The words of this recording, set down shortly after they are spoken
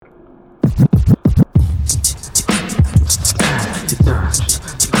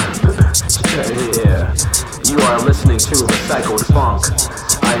You are listening to Recycled Funk.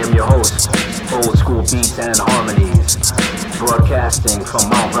 I am your host, Old School Beats and Harmonies, broadcasting from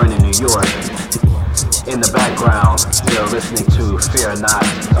Mount Vernon, New York. In the background, you're listening to Fear Not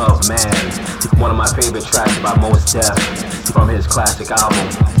of Man, one of my favorite tracks by Mos Def from his classic album,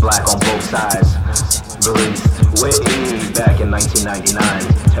 Black on Both Sides, released way back in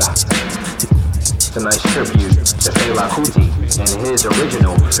 1999. It's a nice tribute to Fela Kuti and his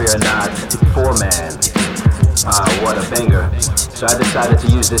original Fear Not 4-man. What a banger. So I decided to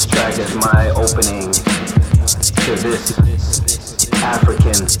use this track as my opening to this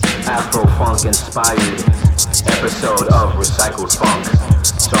African, Afro-funk inspired episode of Recycled Funk.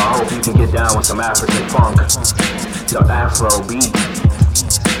 So I hope you can get down with some African funk, some Afro beat.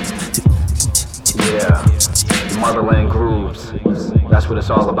 Yeah, motherland grooves. That's what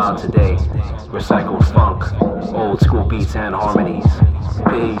it's all about today. Recycled funk, old school beats and harmonies.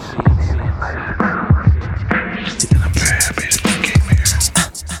 Peace.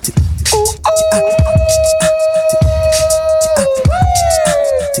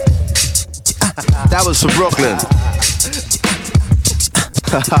 That was from Brooklyn.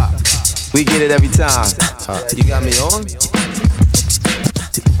 We get it every time. You got me on?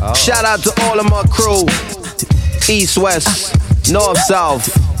 Oh. Shout out to all of my crew, East, West, North, South,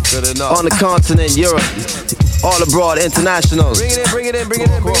 on the continent, Europe, all abroad, internationals. Bring it in.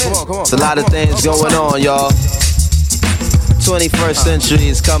 There's a lot of things going on, y'all. 21st century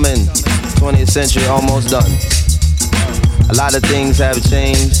is coming. 20th century almost done. A lot of things have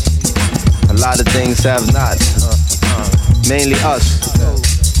changed. A lot of things have not. Mainly us.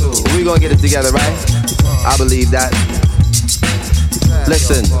 We gonna get it together, right? I believe that.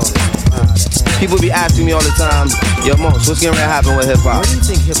 Listen, people be asking me all the time, yo, Mos, what's gonna happen with hip-hop?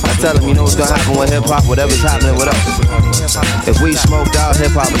 I tell them, you know what's gonna happen with hip-hop? Whatever's happening with us. If we smoked out,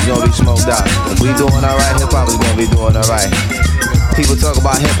 hip-hop is gonna be smoked out. If we doing alright, hip-hop is gonna be doing alright. People talk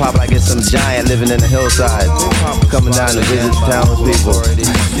about hip-hop like it's some giant living in the hillside, coming down to visit townspeople.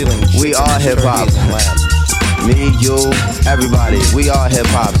 We are hip-hop. Me, you, everybody, we are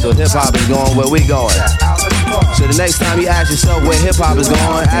hip-hop. So hip-hop is going where we going. So the next time you ask yourself where hip-hop is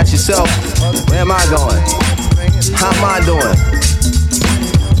going, ask yourself, where am I going? How am I doing?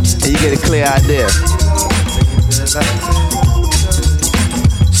 And you get a clear idea.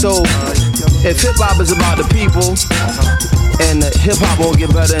 So if hip-hop is about the people, and the hip-hop won't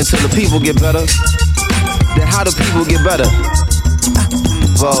get better until the people get better, then how do people get better?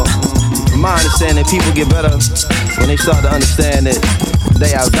 Well, from my understanding, people get better when they start to understand that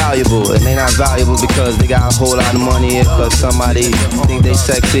they are valuable, and they're not valuable because they got a whole lot of money, because somebody think they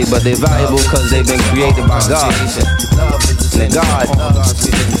sexy, but they're valuable because they've been created by God. And God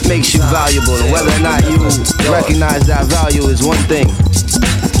makes you valuable, and whether or not you recognize that value is one thing.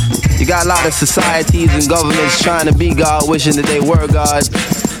 You got a lot of societies and governments trying to be God, wishing that they were God.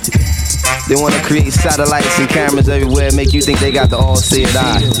 They want to create satellites and cameras everywhere, make you think they got the all-seeing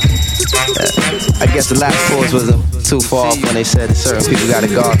eye. I guess the last post wasn't too far off when they said that certain people got a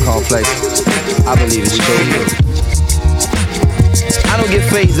God complex. I believe it's true. I don't get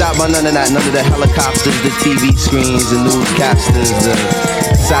phased out by none of that, none of the helicopters, the TV screens, the newscasters, the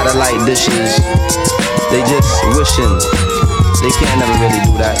satellite dishes. They just wishing. They can't never really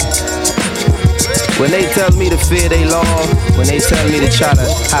do that. When they tell me to fear they law, when they tell me to try to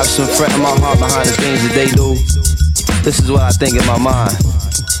have some fret in my heart behind the things that they do, this is what I think in my mind.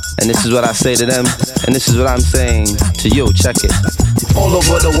 And this is what I say to them, and this is what I'm saying to you. Check it. All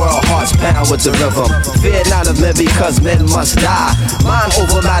over the world, hearts pound with the rhythm. Fear not of men because men must die. Mind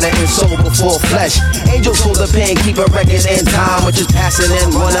over matter and soul before flesh. Angels hold the pen, keep a record in time, which is passing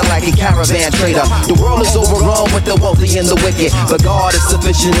in, running like a caravan trader. The world is overrun with the wealthy and the wicked, but God is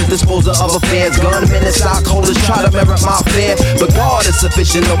sufficient as disposer of affairs. Gunmen and stockholders try to merit my fear, but God is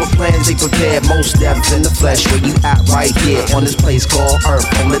sufficient over plans they prepared. Most depth in the flesh, where you at right here on this place called Earth,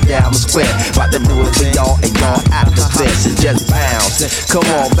 on the Diamond Square. About to do it for y'all and y'all atmosphere, so just bounce. Come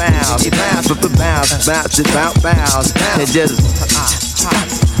on, bounce, bounce, bounce, bounce, bounce, bounce, and just bounce.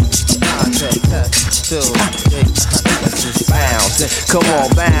 Come on,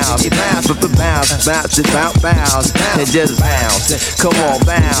 bounce, bounce, bounce, bounce, bounce, bounce, and just bounce. Come on,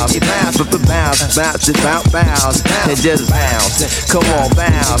 bounce, bounce, bounce, bounce, bounce, bounce, and just bounce. Come on,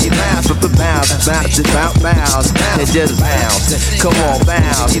 bounce, bounce, bounce, bounce, bounce, bounce, and just bounce. Come on,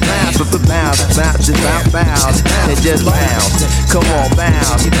 bounce, bounce, bounce, bounce, bounce, bounce, and just bounce. Come on,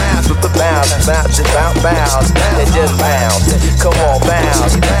 bounce, bounce, bounce, bounce, bounce, bounce, and just bounce. Come on,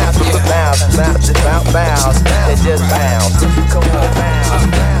 bounce, bounce, bounce, bounce, bounce, bounce, and just bounce. Come on, bounce,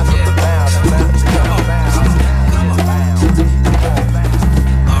 bounce, bounce, bounce, bounce, bounce.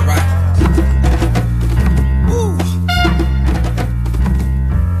 All right.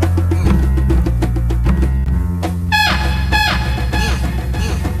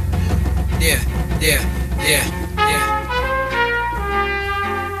 One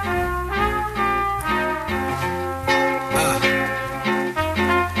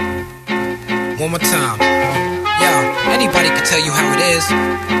more time. Yo, anybody can tell you how it is.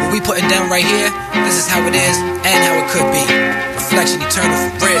 What we putting down right here, this is how it is and how it could be. Reflection eternal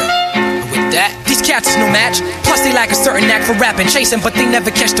for real. And with that, these cats is no match. Plus they lack a certain knack for rapping, chasing, but they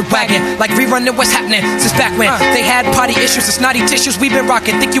never catch the wagon. Like rerunning what's happening since back when they had potty issues and snotty tissues. We've been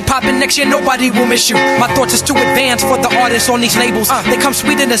rocking. Think you popping next year, nobody will miss you. My thoughts is too advanced for the artists on these labels. They come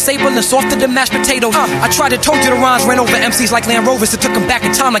sweeter than sable and softer than mashed potatoes. I tried to told you the rhymes ran over MCs like Land Rovers. It took them back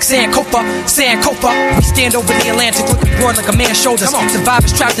in time like Sankofa. We stand over the Atlantic, looking broad like a man's shoulders.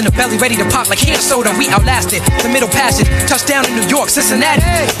 Survivors trapped in the belly, ready to pop like hand soda. We outlasted the middle passage. Touchdown in New York, Cincinnati.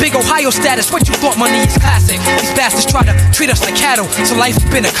 Big Ohio status. What you thought money is classic? These bastards try to treat us like cattle, so life's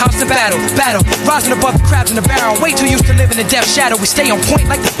been a constant battle. Rising above the crabs in the barrel. Way too used to live in the death shadow. We stay on point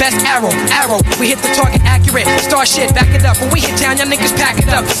like the best arrow. We hit the target accurate. Star shit, back it up. When we hit town, y'all niggas pack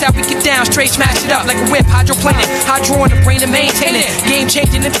it up. That's how we get down, straight smash it up like a whip. Hydroplaning, hydro in the brain and maintaining. Game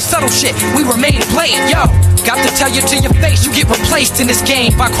changing into subtle shit. We remain blatant, yo. Got to tell you to your face, you get replaced in this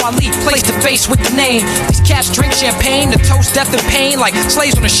game by quality, place to face with the name. These cats drink champagne to toast death and pain like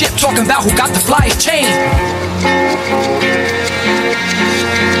slaves on a ship talking about who got the flyest chain.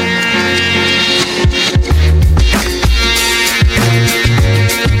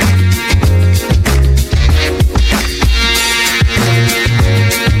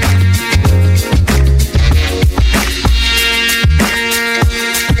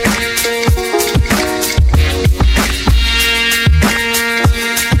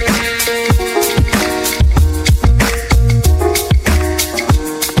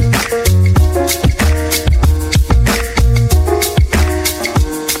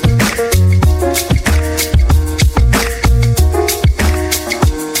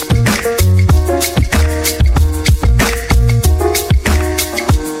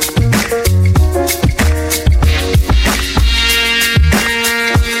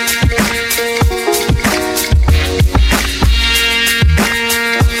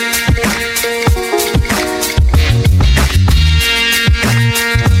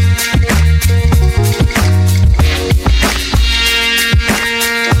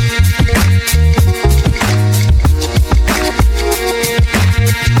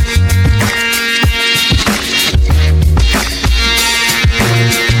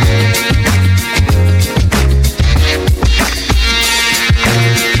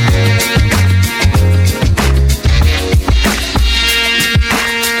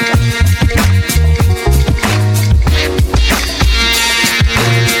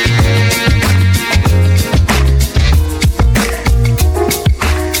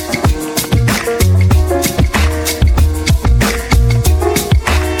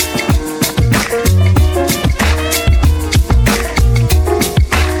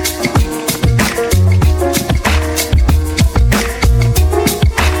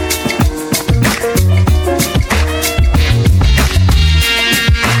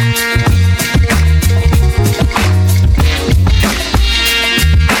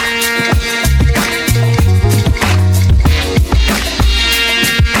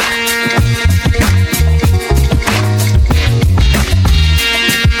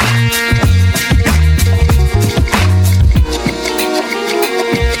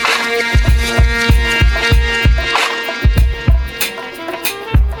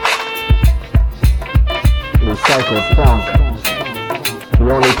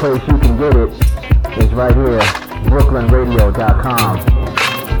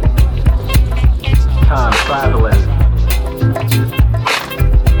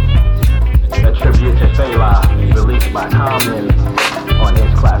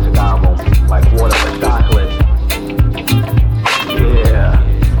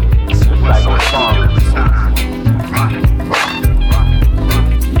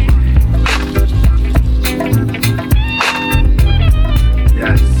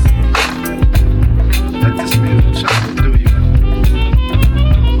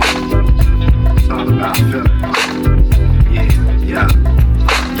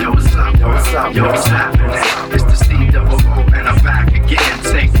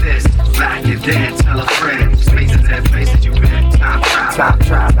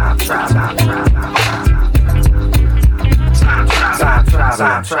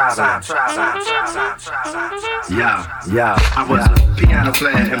 Yeah, I was a piano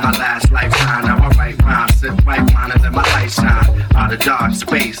player in my last lifetime. Now I write rhymes, sip white wine and let my light shine. Out of dark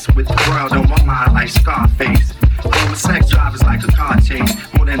space, with the world on my mind like Scarface. Roman sex drive is like a car chase.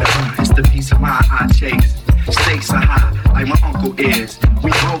 More than a it's the peace of mind I chase. stakes are high, like my uncle is.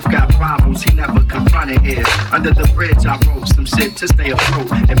 We both got problems, he never confronted his. Under the bridge, I wrote some shit to stay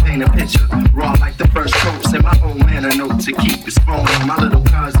afloat and paint a picture, raw like the first coat. Send my old man a note to keep his phone on. My little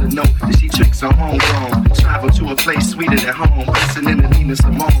cousin know that she tricks her homegrown. Travel to a place sweeter than home. Listening to Nina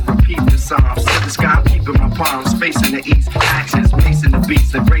Simone, repeat the Psalms. To the sky, I'm keeping my palms facing the east. Actions, pacing the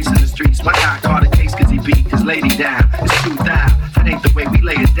beats, embracing the streets. My guy caught a case cause he beat his lady down. It's 2000, that ain't the way we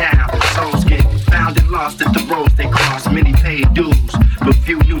lay it down. Souls get found and lost at the roads they cross. Many paid dues, but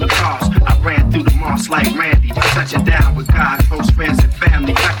few knew the cost. I ran through the moss like Randy, touching down with God, close friends and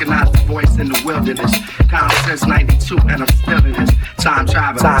family. Recognize the voice in the wilderness. Common since 92 and I'm still in this. Time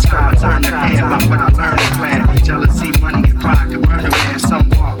travel, time to hand about what I learned and plan. Jealousy, money, and pride can burn a man. Some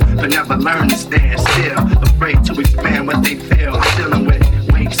walk, but never learn to stand still. Afraid to expand what they feel. I'm dealing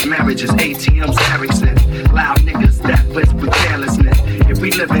with wakes, marriages, ATMs, Ericssons. Loud niggas that whisper carelessness. If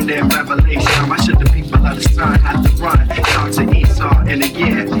we living in revelation, why should the people of the sun have to run? Talk to Esau in a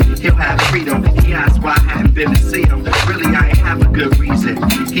year, he'll have freedom. He asked why I hadn't been to see him. Really, I ain't have a good reason.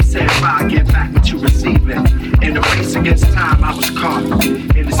 He said, "Why get back what you receiving?" In the race against time, I was caught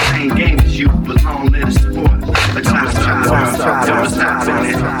in the same game as you, but long live the sport. But time travel, don't stop in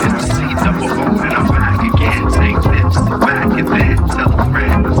it. It's the seeds of a hope, and I'm back again. Take this, back and then tell a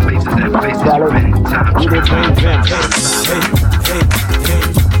friend. Those places and places you've been. Time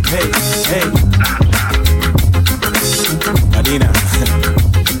Hey, Adina.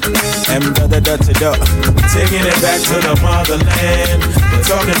 M-da-da-da-da-da. Taking it back to the motherland. The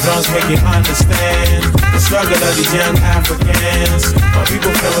talking drums make you understand the struggle of these young Africans. My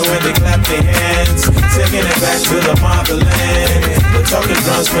people feel it when they clap their hands. Taking it back to the motherland. The talking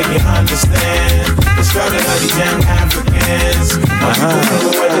drums make you understand the struggle of these young Africans. My people feel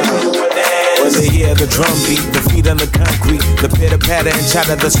it when they clap their hands. When they hear the drum beat, the feet on the concrete, the pitter patter and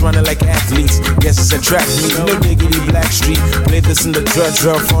chatter that's running like athletes. Yes, it's a track meet, no diggity Blackstreet. Play this in the drudge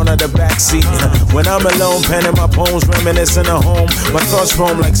front of the backseat. When I'm alone, penning my poems, reminiscing of home. My thoughts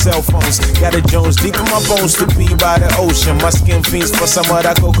roam like cell phones. Got a Jones deep in my bones to be by the ocean. My skin feeds for some of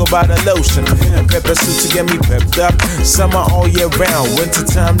that cocoa by the lotion. And pepper suit to get me pepped up. Summer all year round, winter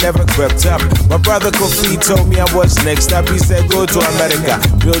time never crept up. My brother Kofi told me I was next up. He said go to America,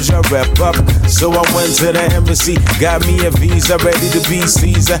 build your rep up. So I went to the embassy, got me a visa, ready to be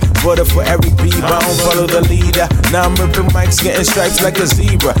Caesar. Voted for Eric B, but I don't follow the leader. Now I'm ripping mics, getting stripes like a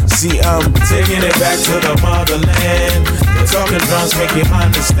zebra. See, I'm taking it back to the motherland. The talking drums make you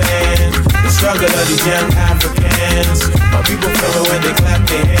understand the struggle of these young Africans. My people feel it when they clap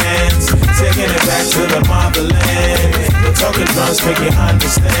their hands. Taking it back to the motherland. The talking drums make you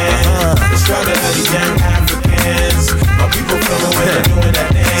understand the struggle of these young Africans. My people feel it when they're doing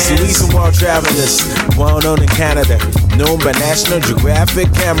that dance. See, we some world travelers, well known in Canada, known by National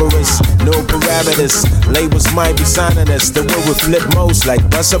Geographic cameras. No parameters, labels might be signing us. The way we flip most like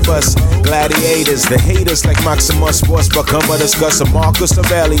Bus or Bus. Gladiators, the haters like Maximus Sports, but come and discuss a Marcus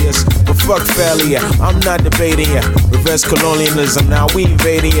Aurelius. But fuck failure, I'm not debating ya. Reverse colonialism, now we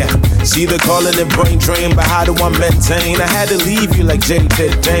invading ya. See the calling and brain drain, but how do I maintain? I had to leave you like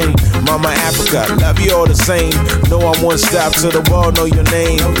J.J. Dane. Mama Africa, love you all the same. No, I won't stop till the world know your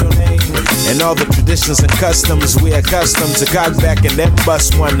name. And all the traditions and customs we accustomed to cock back and then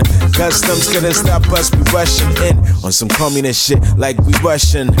bust one. Customs couldn't stop us, we rushing in on some communist shit like we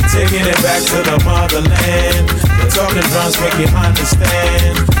Russian. Taking it back to the motherland. The talking drums make you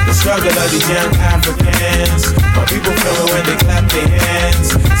understand the struggle of these young Africans. My people feel it when they clap their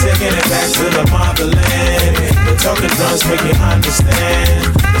hands. Taking it back to the motherland. The talking drums make you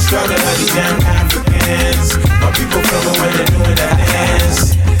understand the struggle of these young Africans. My people feel it when they're doing that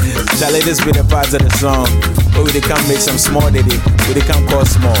dance. Charlie, this be the part of the song where we come make some small ditty, we come call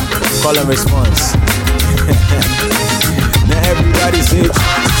small, call and response. Now everybody's here. You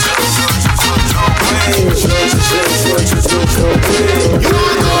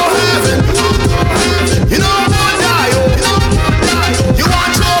wanna go heaven, you don't wanna die, you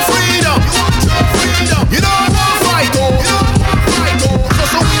want your freedom, you don't wanna fight,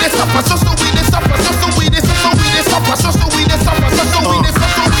 so we dey suffer, so we dey suffer, so we dey suffer, so we dey suffer, so we dey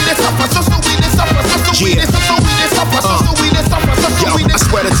suffer. I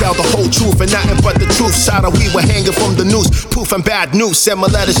swear to tell the whole truth and nothing but the truth. Shout out, we were hanging from the noose. Proof from bad news. Send my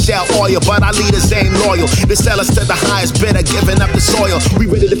letters shell oil, but our leaders ain't loyal. They sell us to the highest bidder, giving up the soil.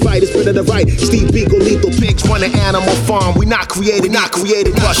 We ready to fight, it's better to fight. Steve Biko, lethal pigs run an animal farm. We not created,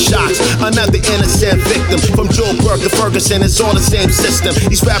 bus shots. Another innocent victim. From Joe Burke to Ferguson, it's all the same system.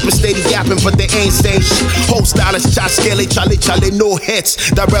 These rappers steady yapping, but they ain't saying shit. Whole style is Chaskele, Charlie, no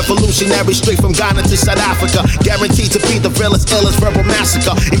hits. That revolutionary straight from Ghana to South Africa. Guaranteed to be the realest, illest verbal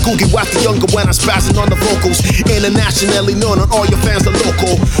massacre. And Googie Watt the younger when I'm spazzing on the vocals. Internationally known and all your fans are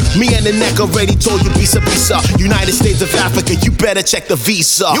local. Me and the neck already told you Bisa Bisa. United States of Africa, you better check the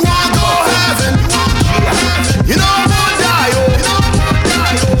visa. You wanna go heaven? You know I wanna die, oh.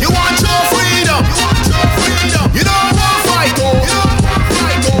 You want your freedom? You know I wanna fight, oh.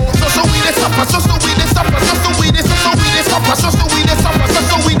 So we dey suffer, so we dey suffer, so we dey suffer, so we dey suffer, so we dey suffer,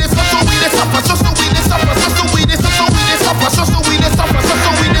 so we dey suffer, so we dey suffer, so we dey suffer, so we dey suffer, so we dey suffer, so we dey suffer, so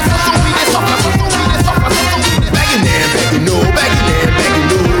we dey suffer, so we dey suffer, so we dey suffer, so we dey begging them, begging no, begging them, begging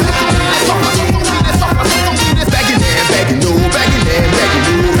no. Begging them, begging no, begging them, begging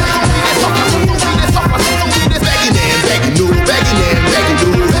no.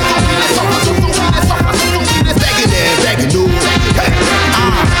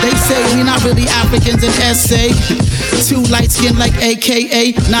 They say we not really Africans in SA. Too light skinned like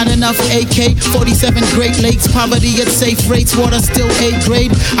AKA, not enough AK. 47 Great Lakes, poverty at safe rates, water still 8th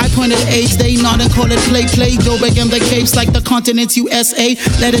grade. I point at age, they nod and call it play. Joburg and the Capes like the continents USA.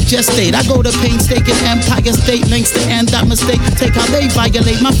 Let it just state. I go to painstaking Empire State links to end that mistake. Take how they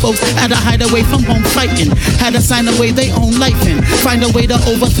violate my folks at a hideaway from home fighting. Had to sign away they own life in. Find a way to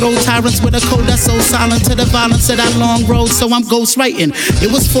overthrow tyrants with a code that's so silent to the violence of that long road. So I'm ghost writing.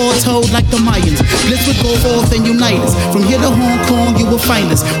 It was foretold like the Mayans. Blitz would go forth and unite us. From here to Hong Kong, you will find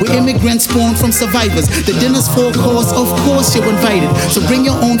us. We're immigrants born from survivors. The dinner's 4 course, of course you're invited. So bring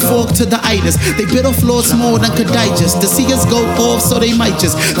your own fork to the itis. They bit off loads more than could digest. To see us go off, so they might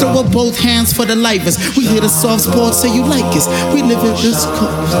just throw up both hands for the livers. We hear the soft sports, say you like us. We live in this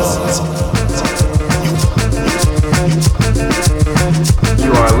coast.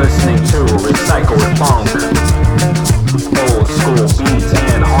 You are listening to Recycled Funk, old school beats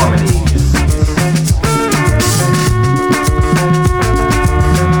and harmonies.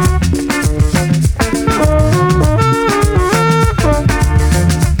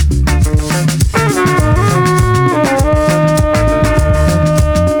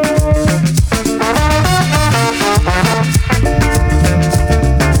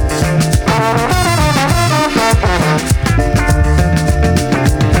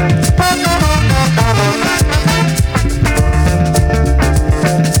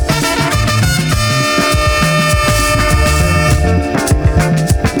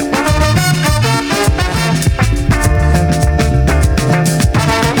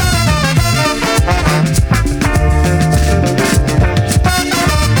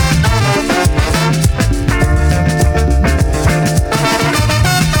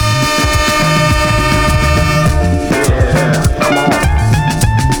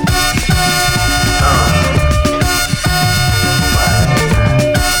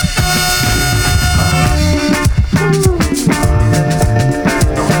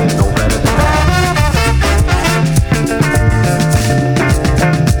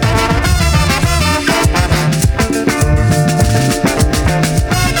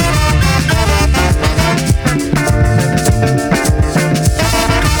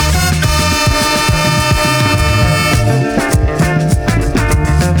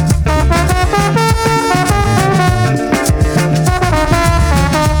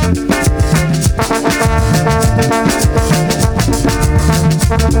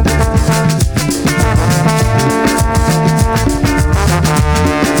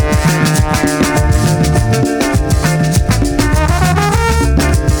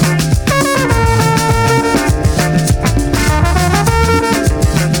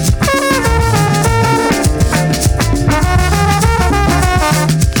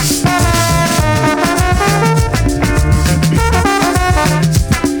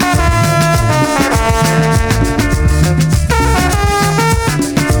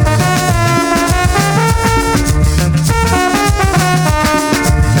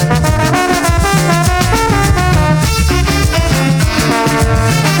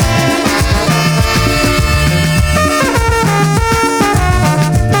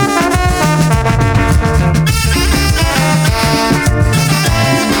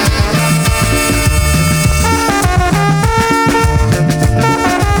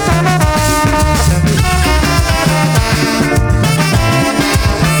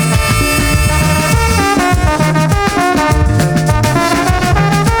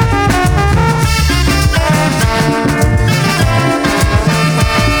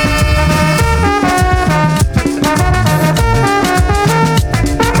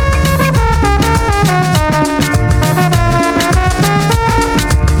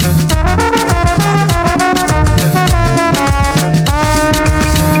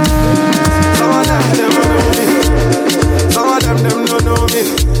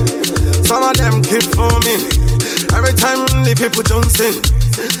 dancing.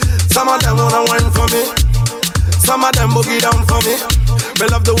 Some of them wanna wine for me. Some of them boogie down for me. Me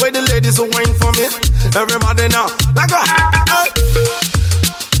love the way the ladies will wine for me. Everybody now, like a hey.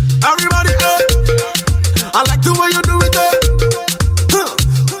 Everybody, hey. I like the way you do it, hey.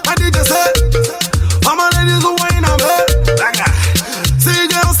 I did just say, all my ladies will wine on me. Like a, see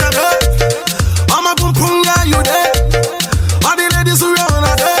girls said, hey. I'm a boom boom guy, you there. All the ladies who run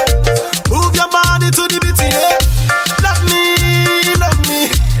a day. Move your body to the beat, yeah. Love me,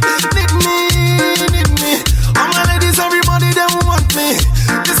 need me. All my ladies, everybody, they want me.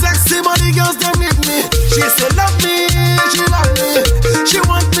 The sexy body girls, they need me. She said, love me, she love me. She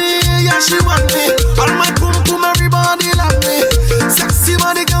want me, yeah, she want me. All my boom boom, everybody love me. Sexy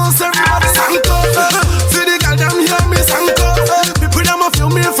body girls, everybody sanko. See the girl, them hear me sanko. People, them a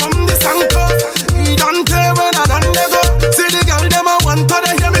feel me from the sanko. He don't care when I done they go. See the girl, them a want to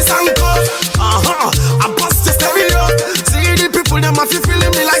they hear me sanko. I bust the stereo. See the people, them a feel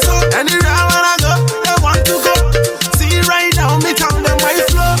feeling me like so. Anywhere when I go, they want to go. See right now, me tell them my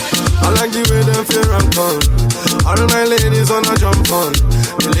flow. I like the way them feel and fun. All my ladies wanna jump on.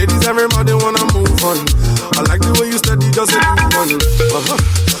 The ladies, everybody wanna move on. I like the way you steady, just a move on.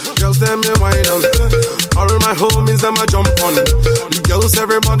 Girls, them me wine on. All my homies, them a jump on. The girls,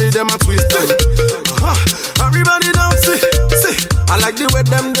 everybody, them a twist on. Everybody dance, see. I like the way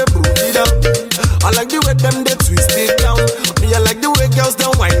them they booty down. I like the way them they twist it down. Me, I like the way girls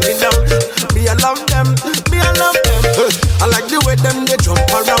them wind it down. Me, I love them. I like the way them they jump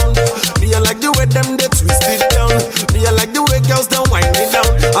around. Me, I like the way them they twist it down. Me, I like the way girls them wind it down.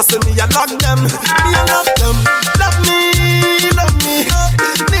 I say me, I love them. Me, I love them. Love me,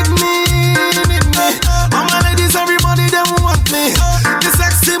 need me. All my ladies, everybody, they want me. The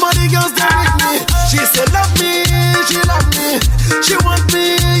sexy body girls, they need me. She said, love me, she love me. She want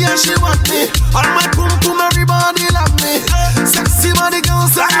me, yeah, she want me. All my boom boom, everybody love me. Sexy body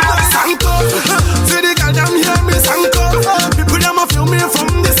girls, everybody sanko. See the girl, them hear me sanko. People, them a feel me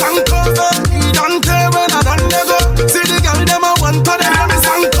from the sanko. He don't care when I done they go. See the girl, them a want to they hear me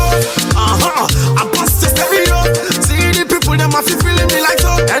sanko. I bust the stereo. See the people, them a feel feeling me like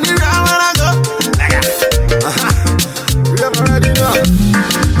so. Anywhere when I go, like we have already know.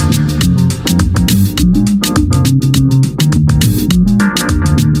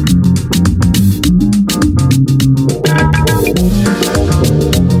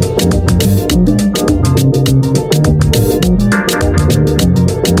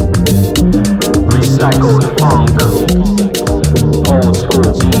 Recycled funk, old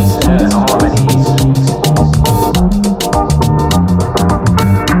school beats and harmonies.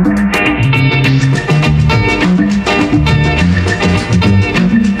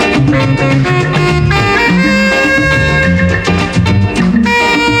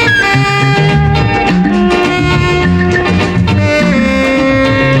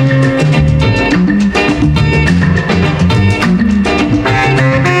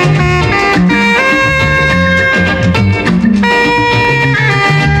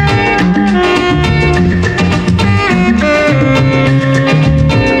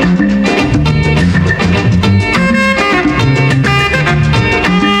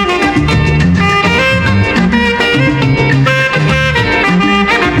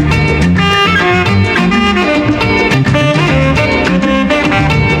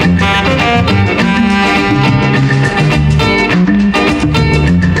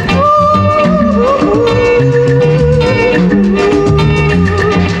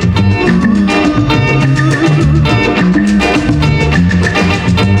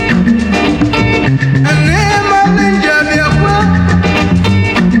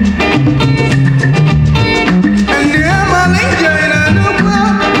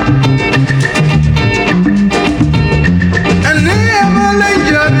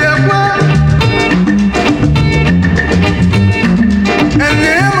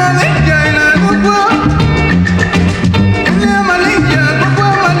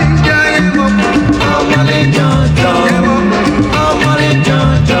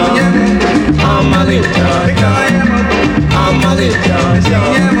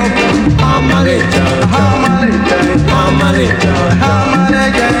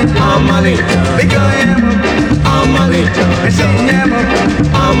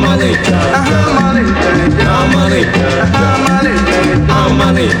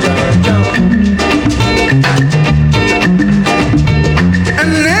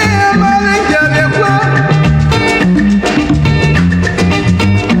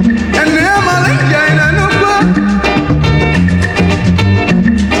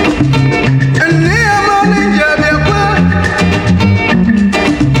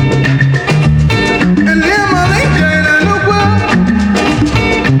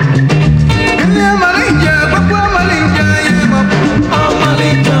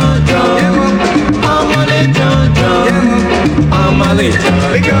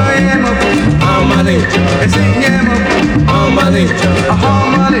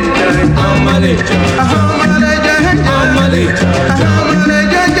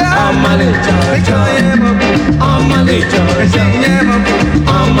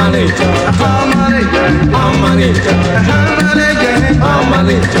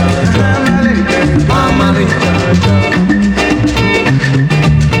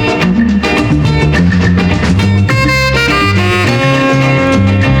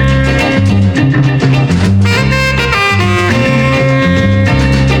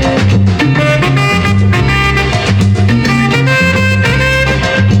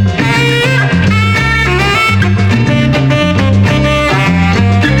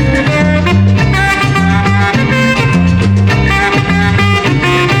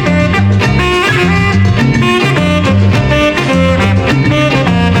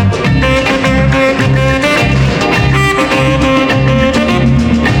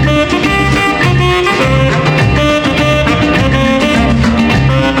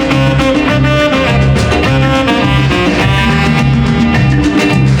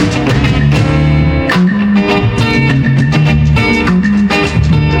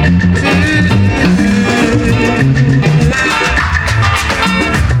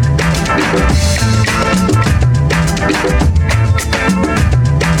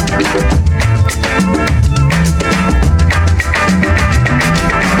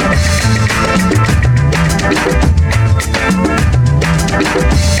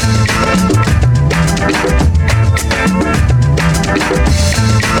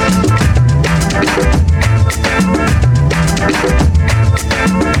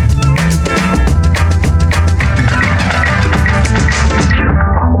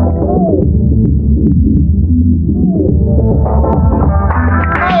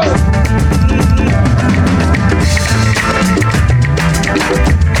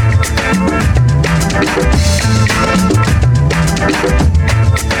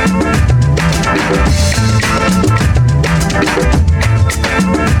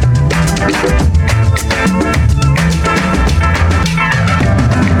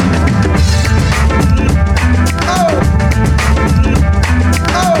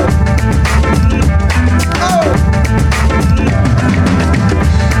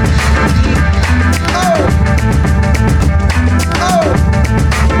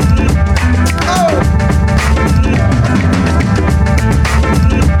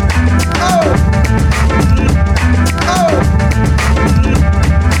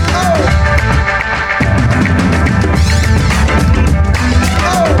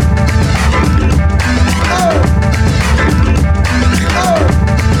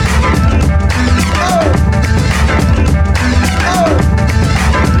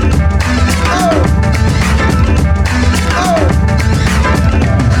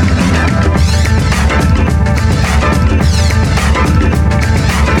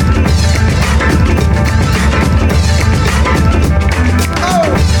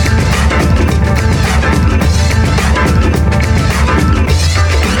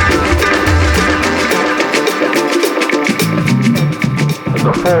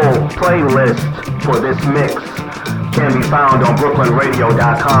 playlist for this mix can be found on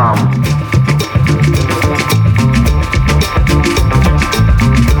BrooklynRadio.com.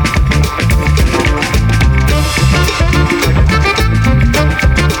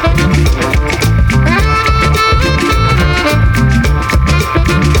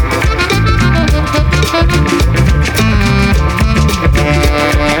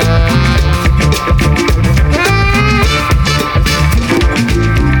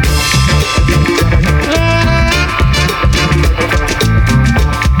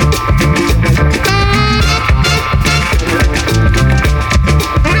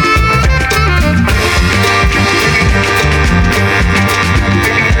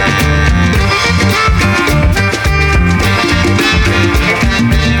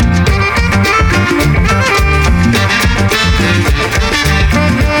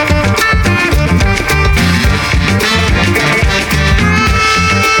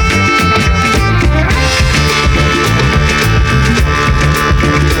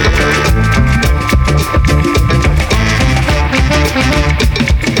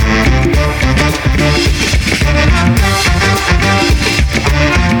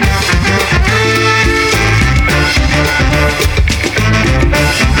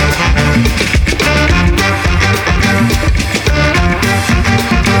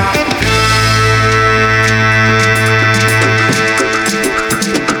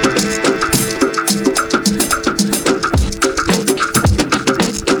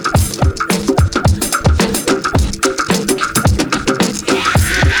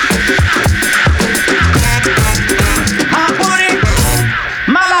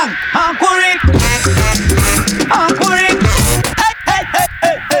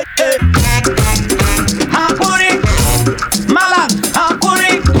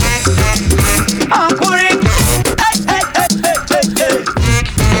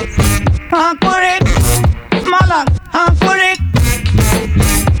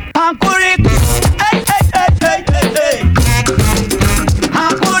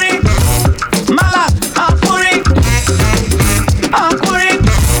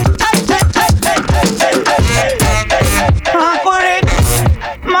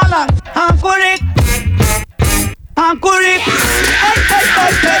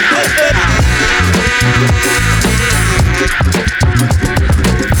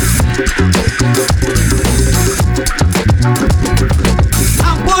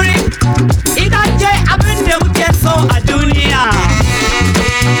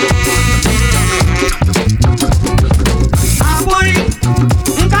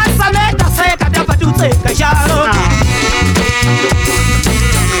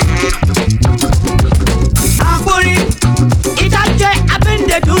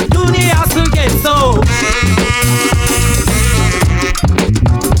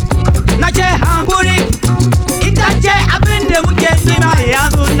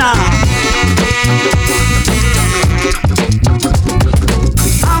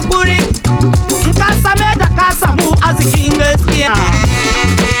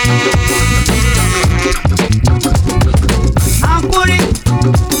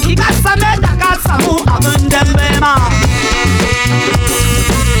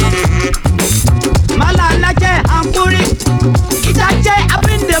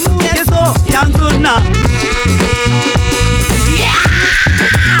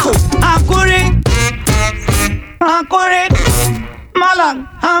 Malang,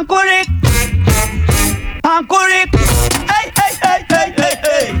 Hankurik, Hankurik, hey, hey, hey, hey, hey,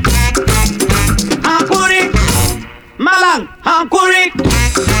 hey. Hankurik, Malang, Hankurik,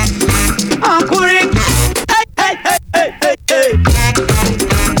 Hankurik, hey, hey, hey, hey, hey, hey.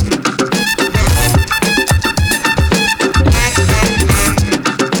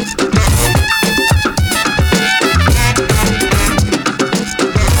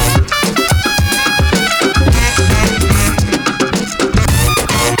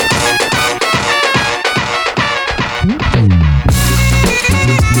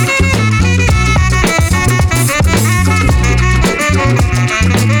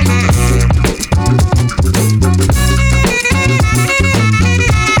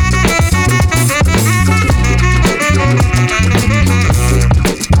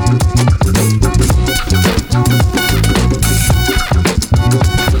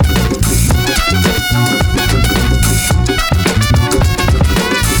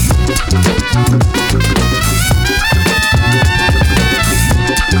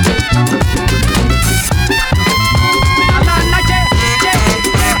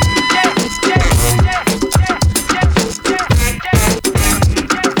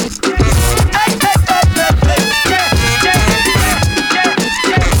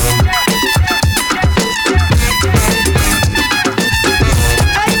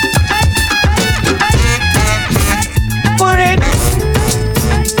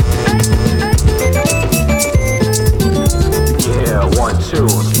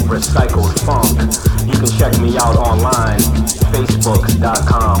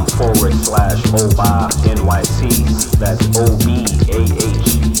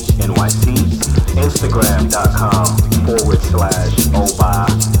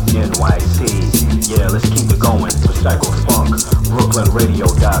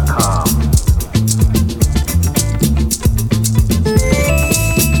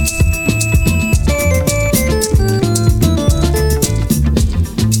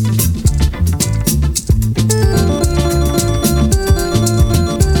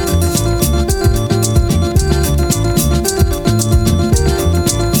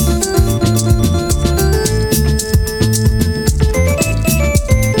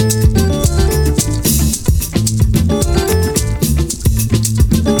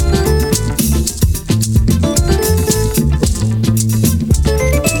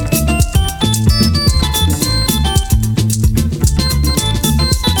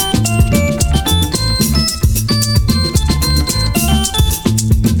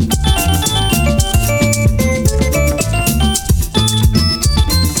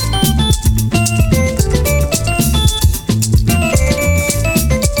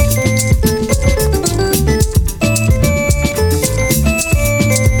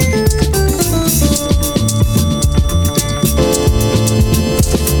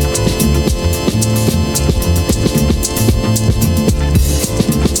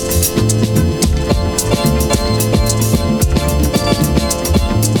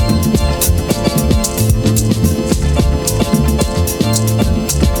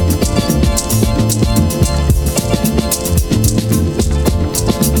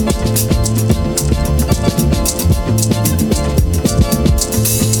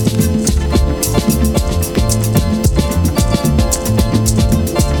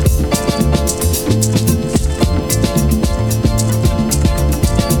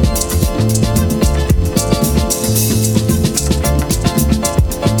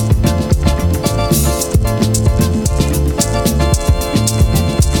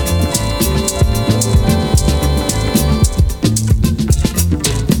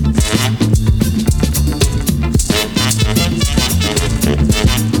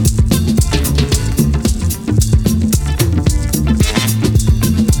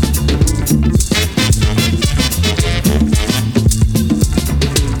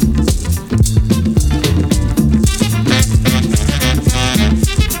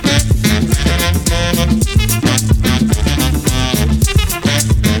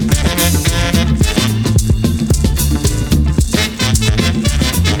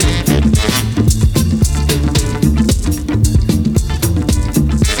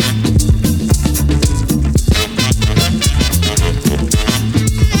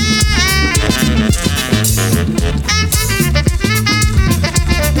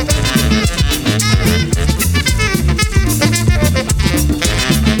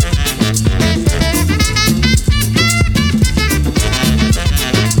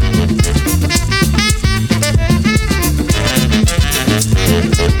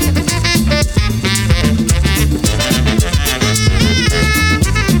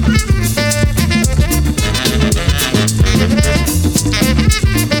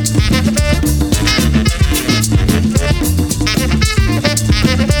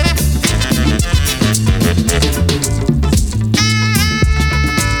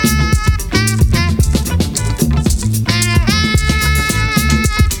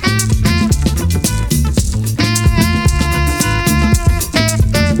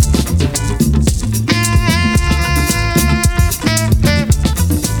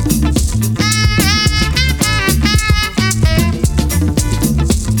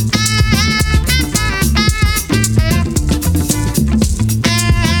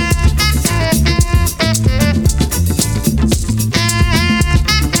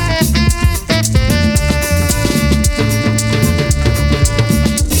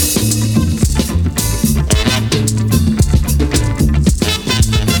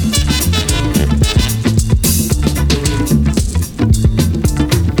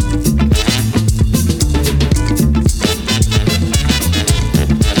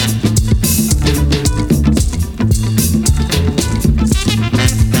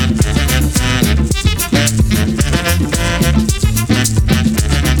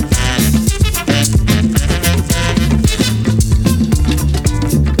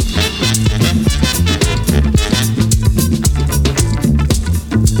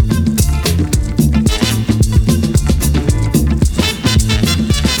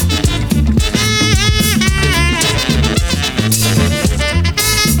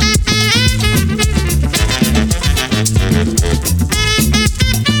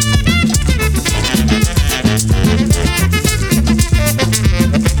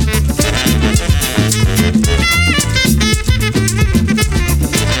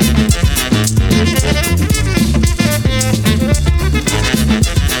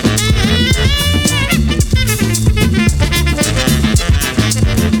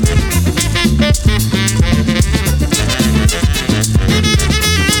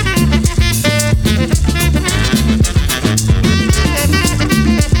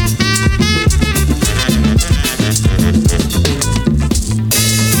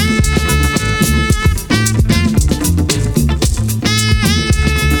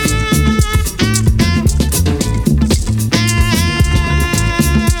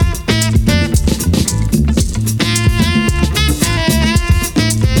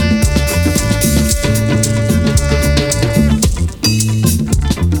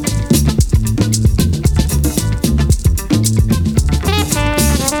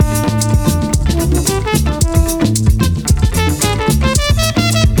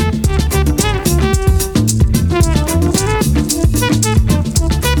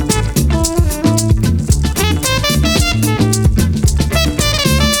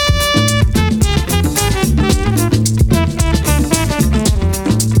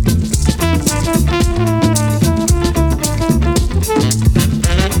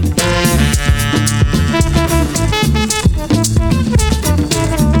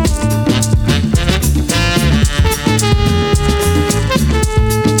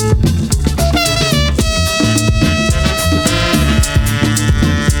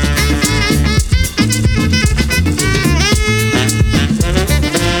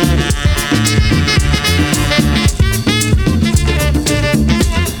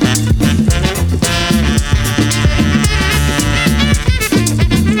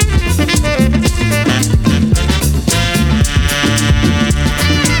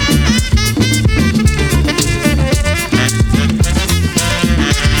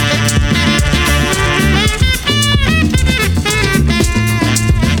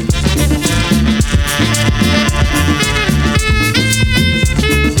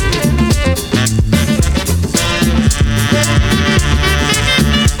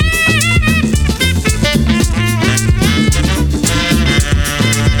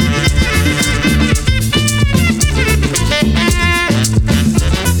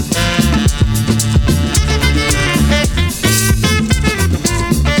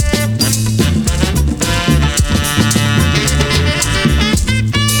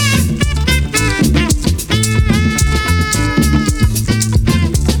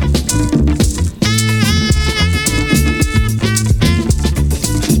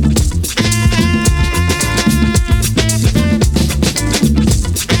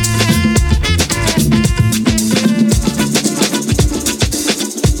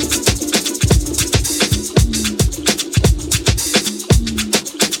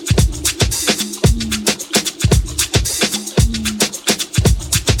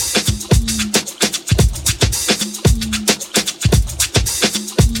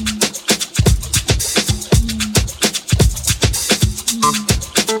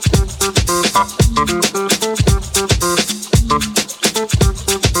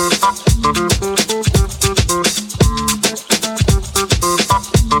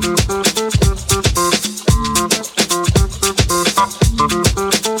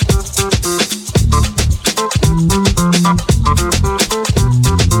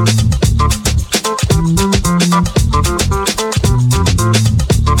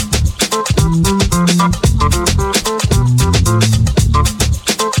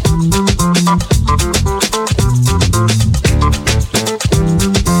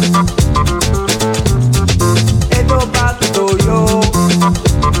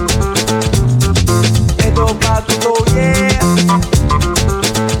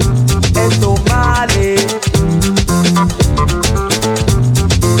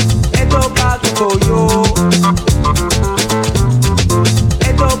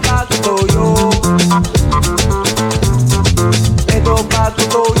 Edo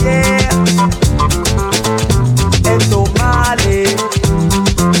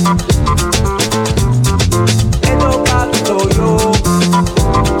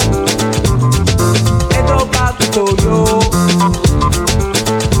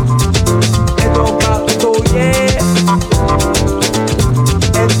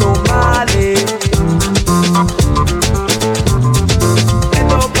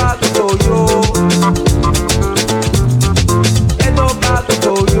back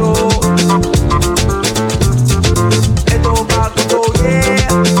to you.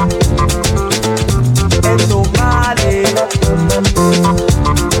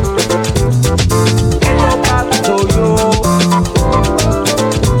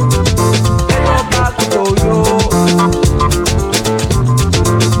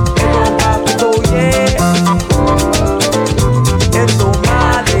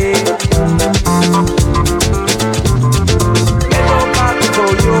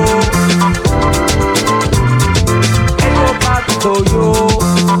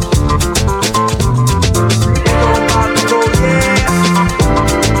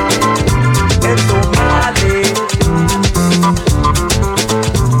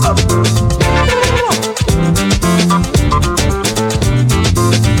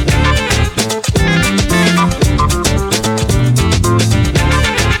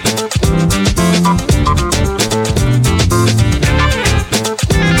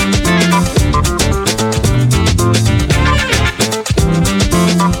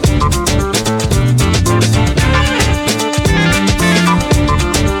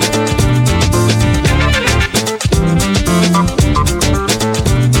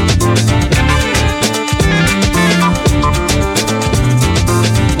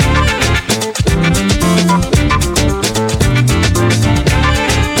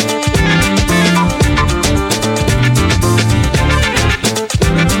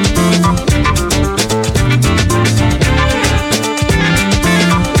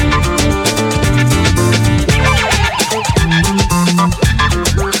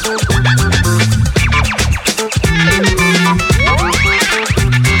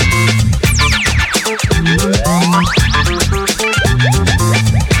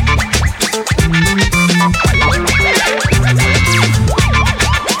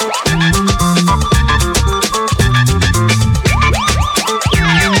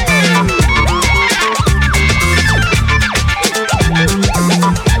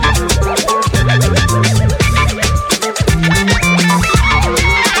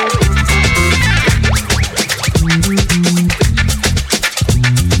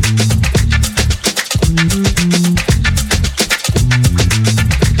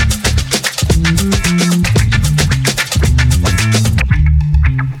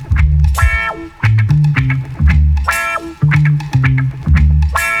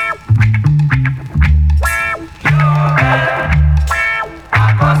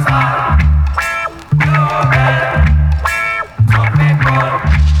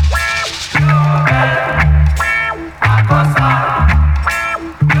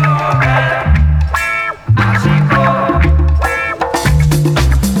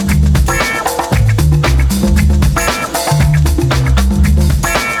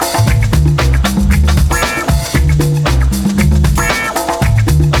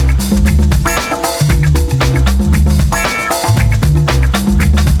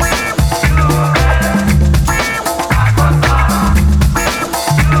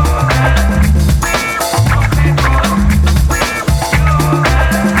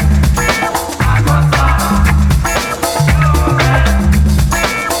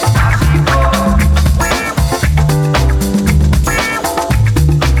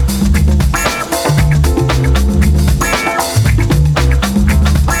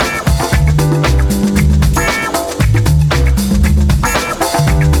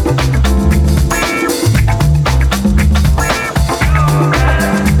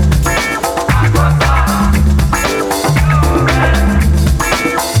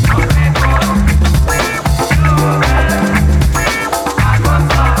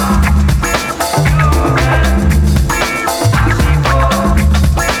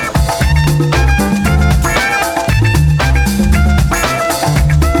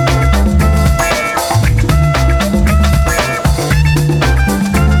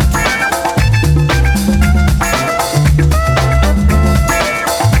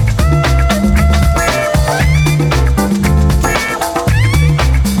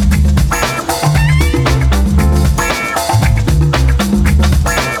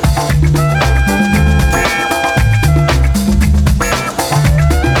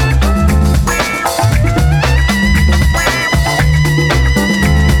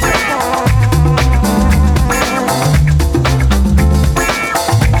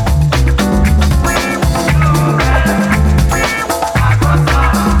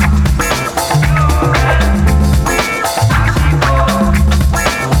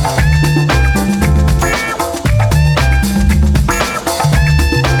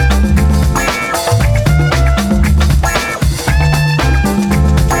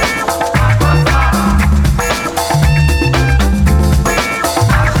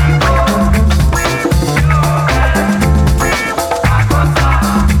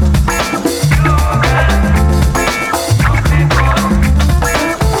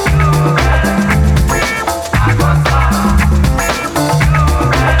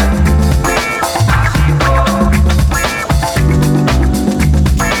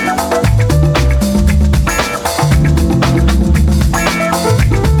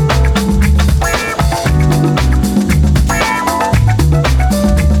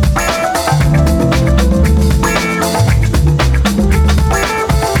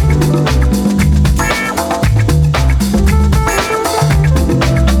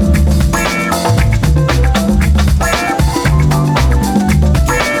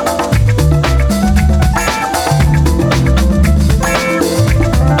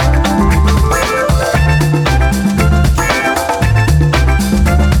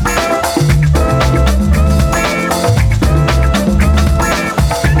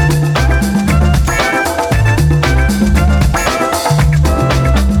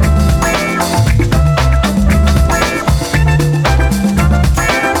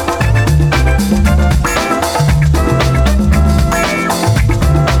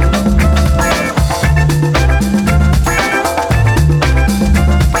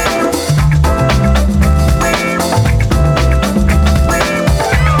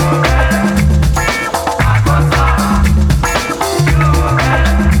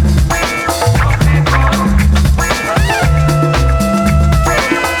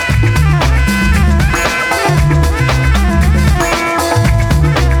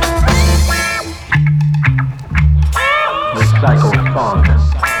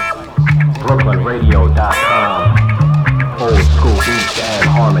 radio.com. Old school beats and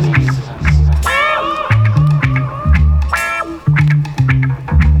harmonies.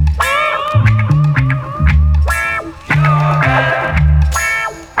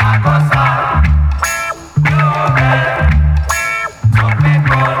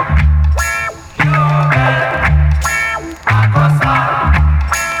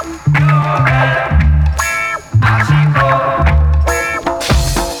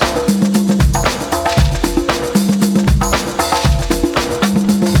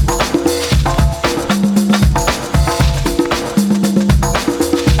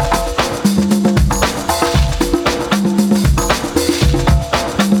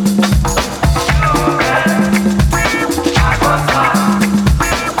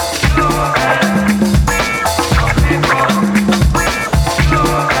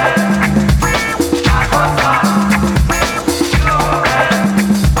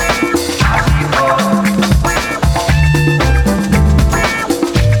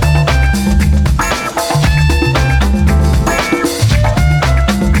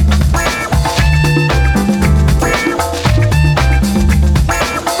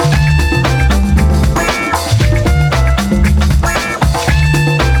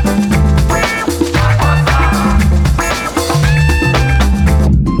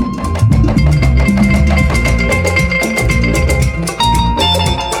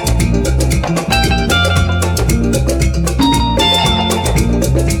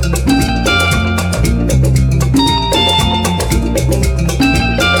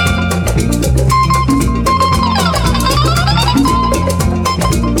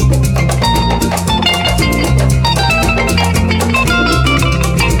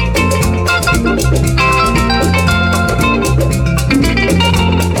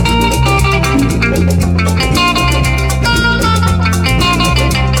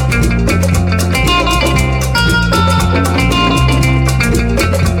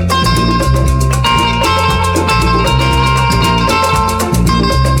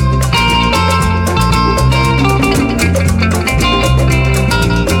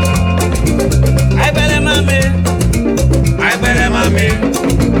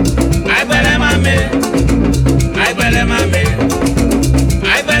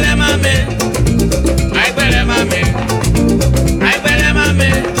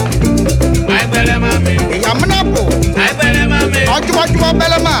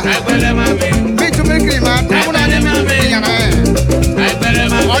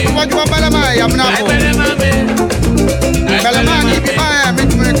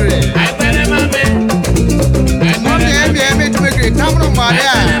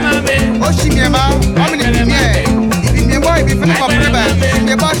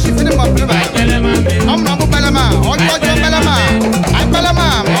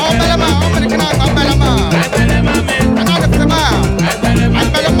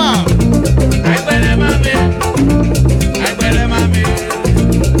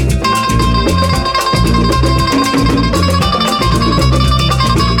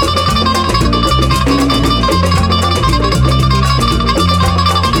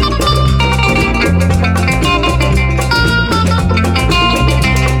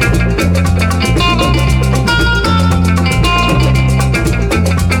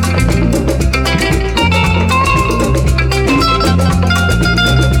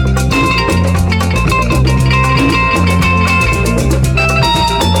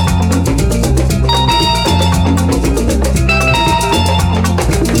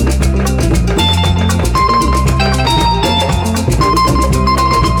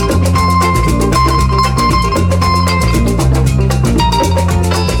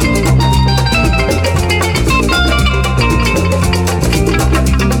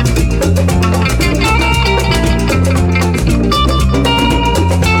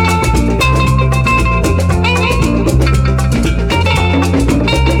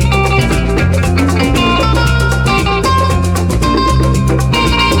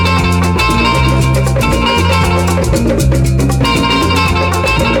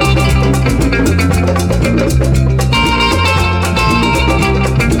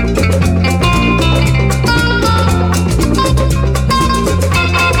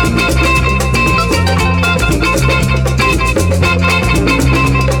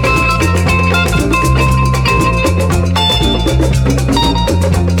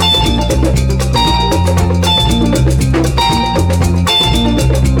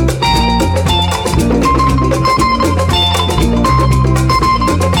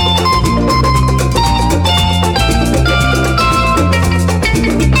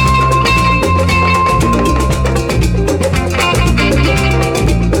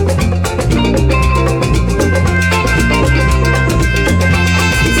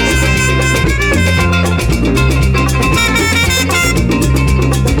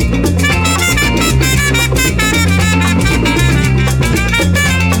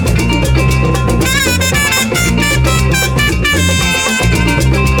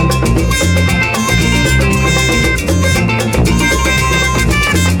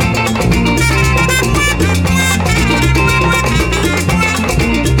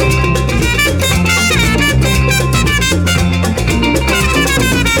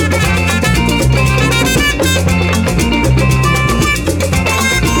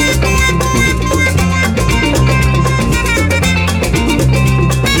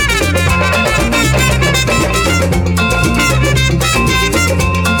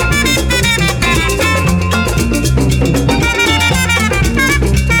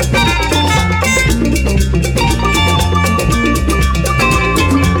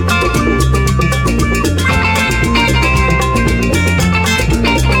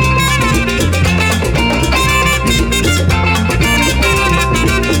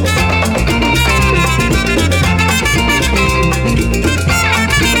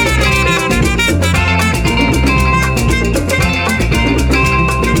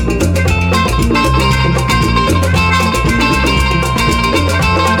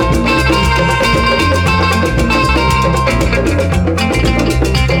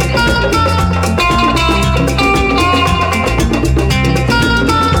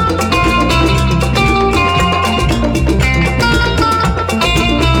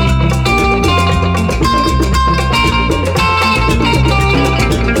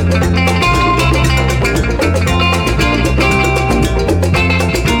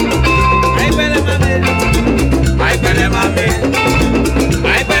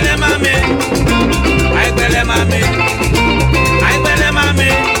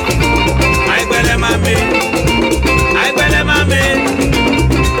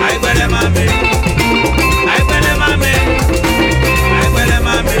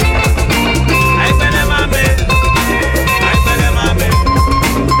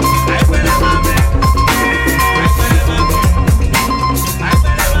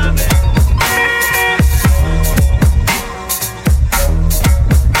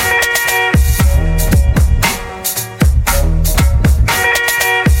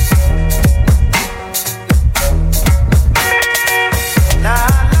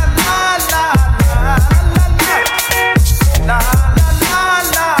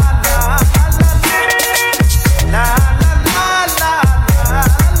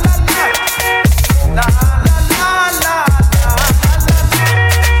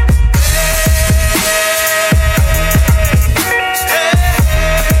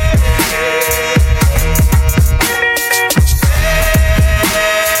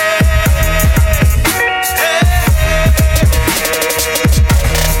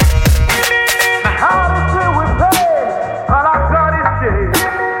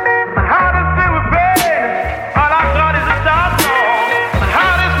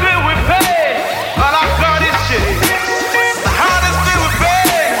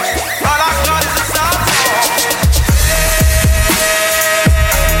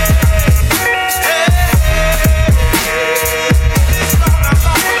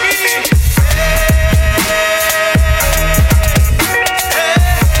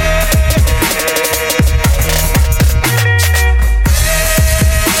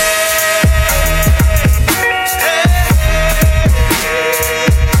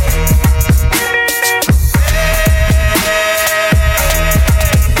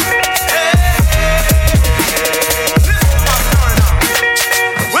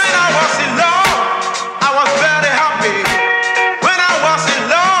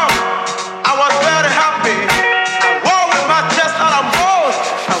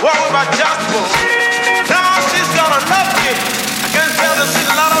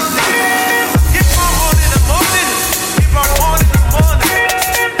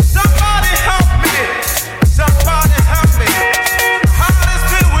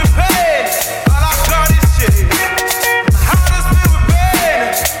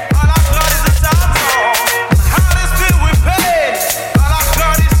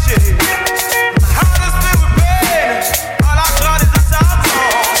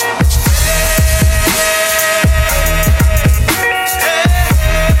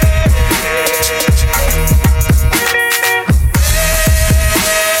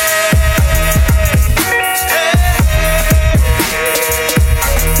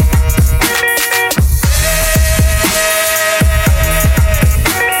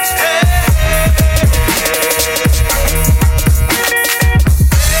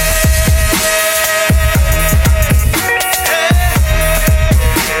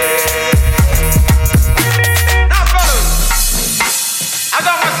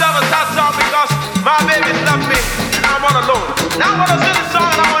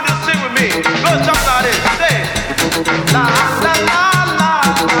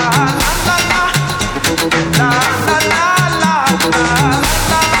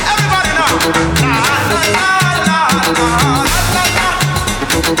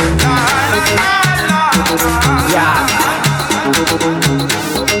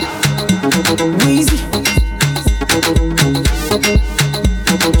 Weezy,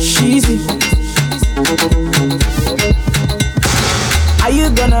 Sheezy. Are you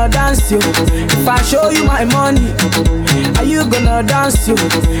gonna dance yo? If I show you my money, are you gonna dance yo?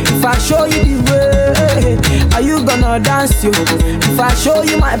 If I show you the way, are you gonna dance yo? If I show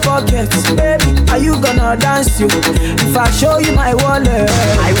you my pockets, baby, are you gonna dance yo? If I show you my wallet,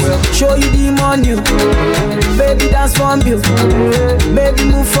 I will show you the money. Baby, dance for me, baby,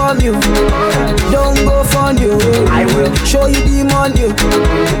 move for me, don't go for you. I will show you the money,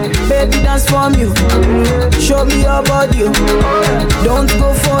 baby, dance for me, show me your body, don't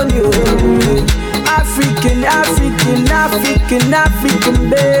go for you. African, African, African, African,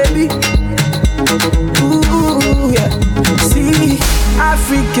 baby. Ooh, yeah. See,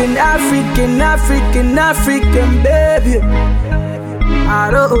 African, African, African, African, baby. I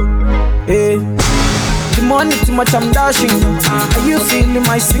don't, yeah. The money too much, I'm dashing. Are you feeling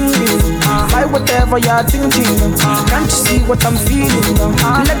my singing? Buy whatever you're thinking. Can't you see what I'm feeling?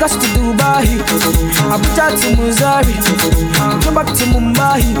 Lagos to Dubai, Abuja to Missouri, go back to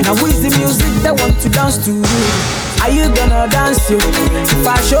Mumbai. Now who is the music that want to dance to? Are you gonna dance yo? If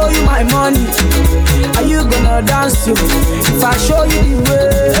I show you my money, are you gonna dance yo? If I show you the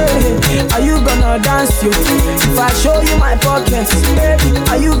way, are you gonna dance yo? If I show you my pockets, baby,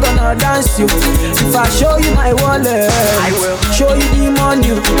 are you gonna dance yo? If I show you my wallet, I will show you the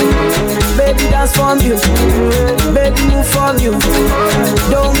money. Baby, dance for you, baby, move for you,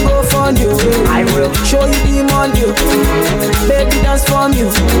 don't go for you. I will show you the money. Baby, dance for you,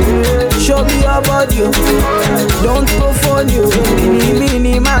 show me your body, don't go for you.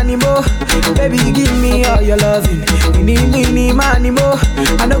 Mini, money, mo. Baby, give me all your loving. Mini, money, mo.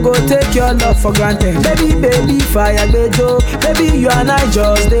 I no go take your love for granted. Baby, fire, bejo. Baby, you and I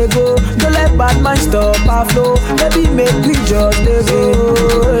just they go. Don't let bad man stop our flow. Baby, make we just they go.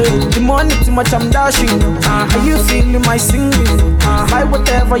 The money too much, I'm dashing. Are you feeling my singing? Buy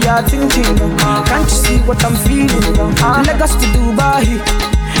whatever you're thinking. Can't you see what I'm feeling? Lagos to Dubai,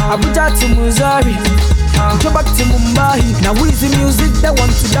 Abuja to Missouri, go back to Mumbai. Now who is the music that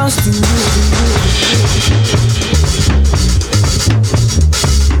want to dance to?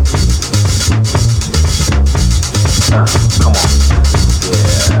 Come on.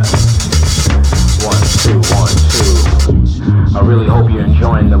 Yeah. 1, 2, 1, 2. I really hope you're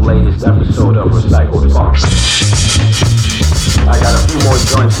enjoying the latest episode of Recycled Funk. I got a few more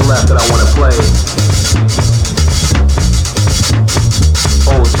joints left that I want to play.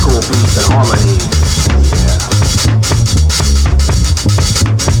 Old school beats and harmonies.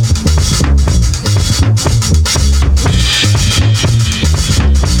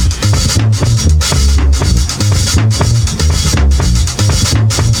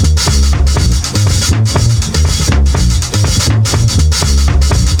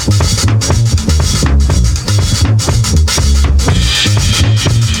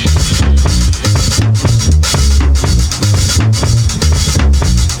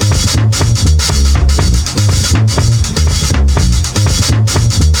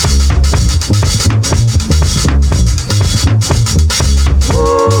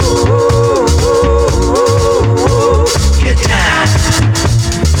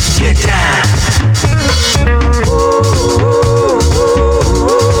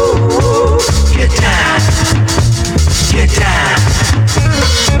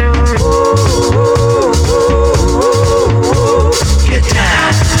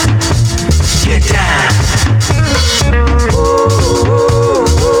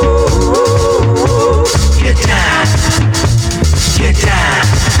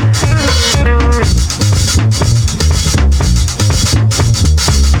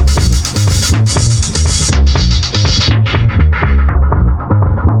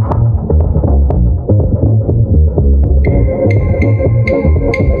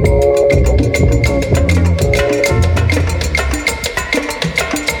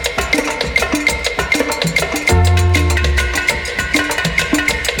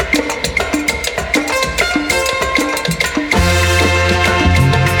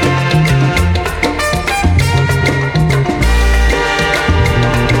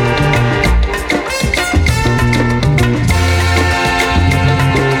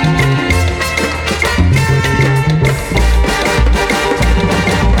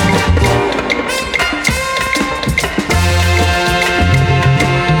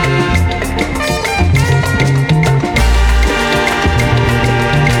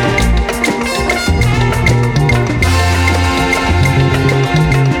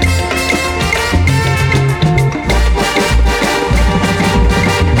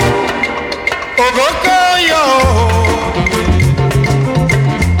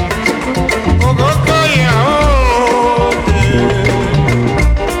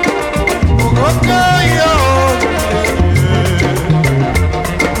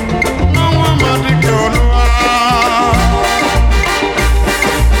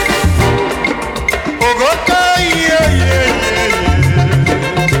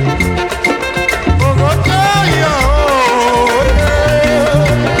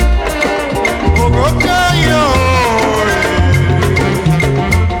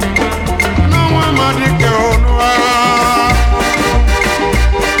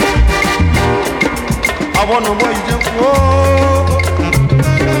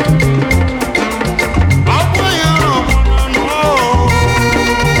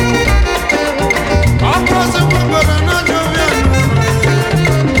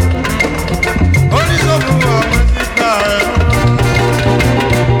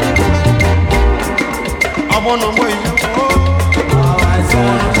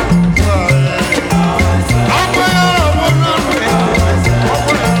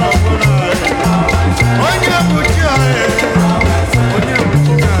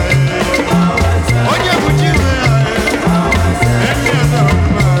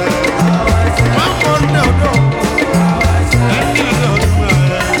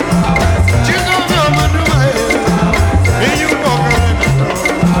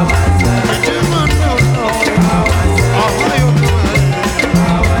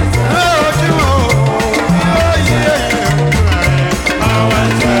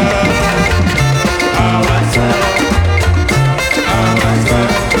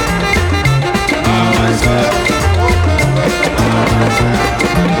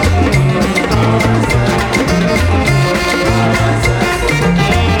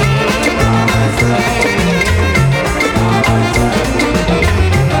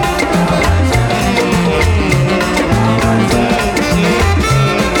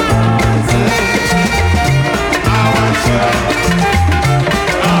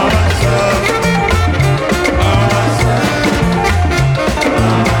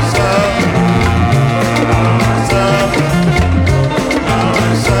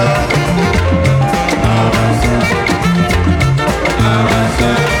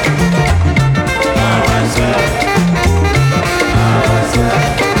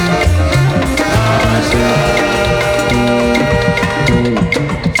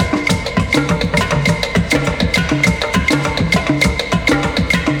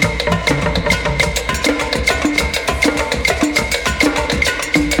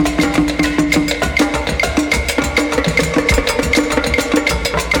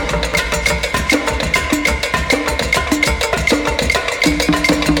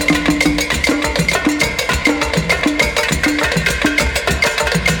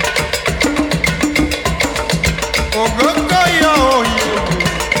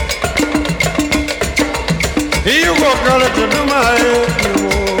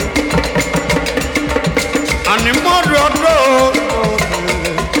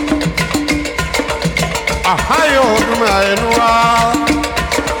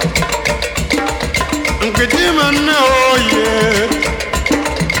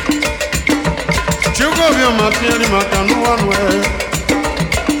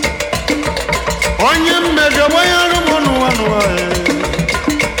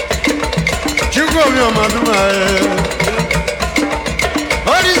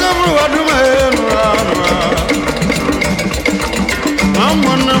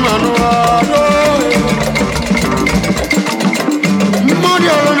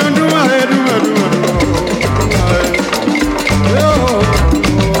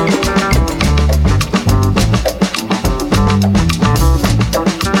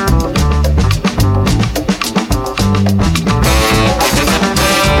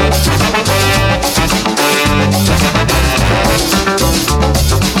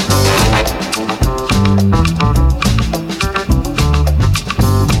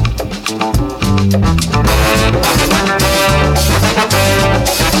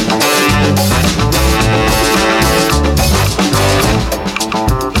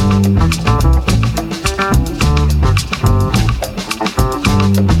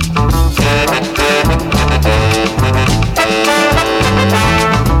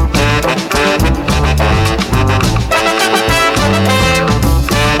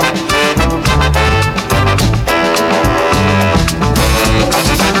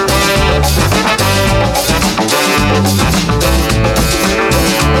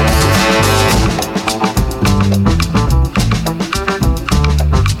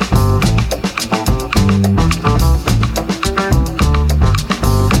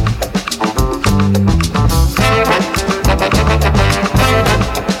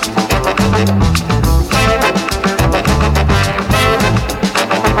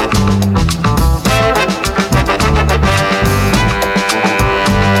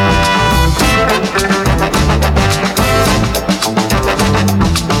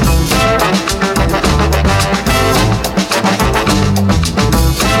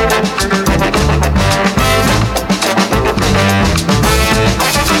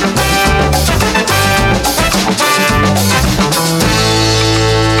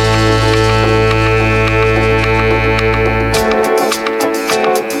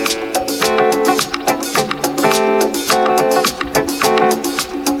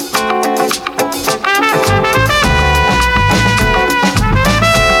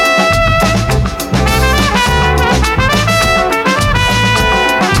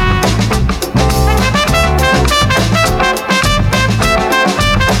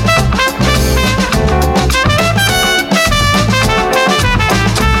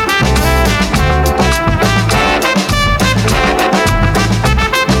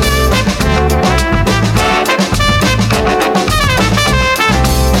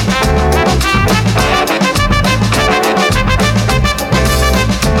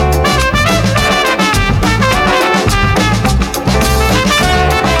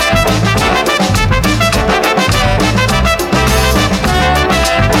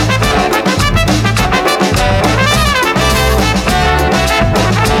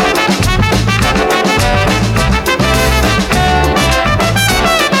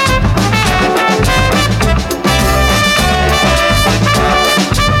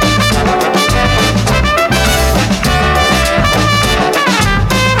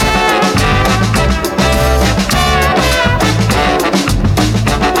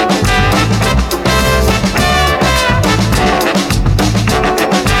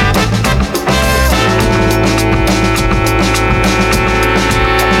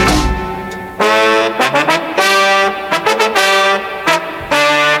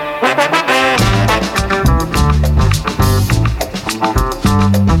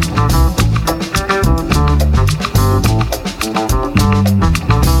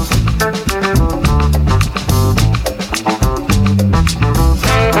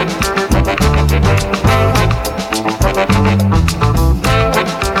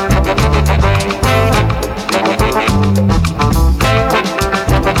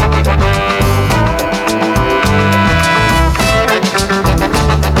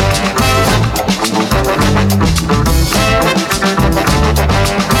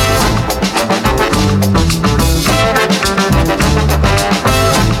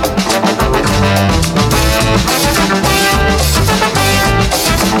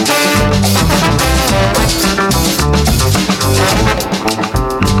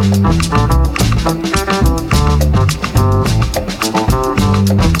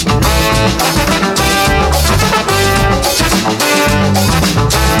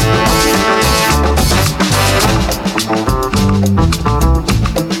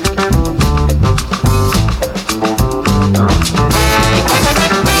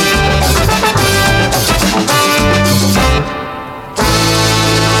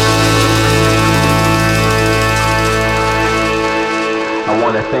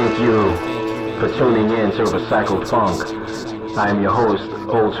 Thank you for tuning in to Recycled Funk. I am your host,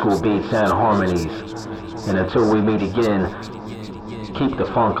 Old School Beats and Harmonies. And until we meet again, keep the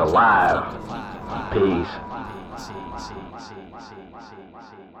funk alive. Peace.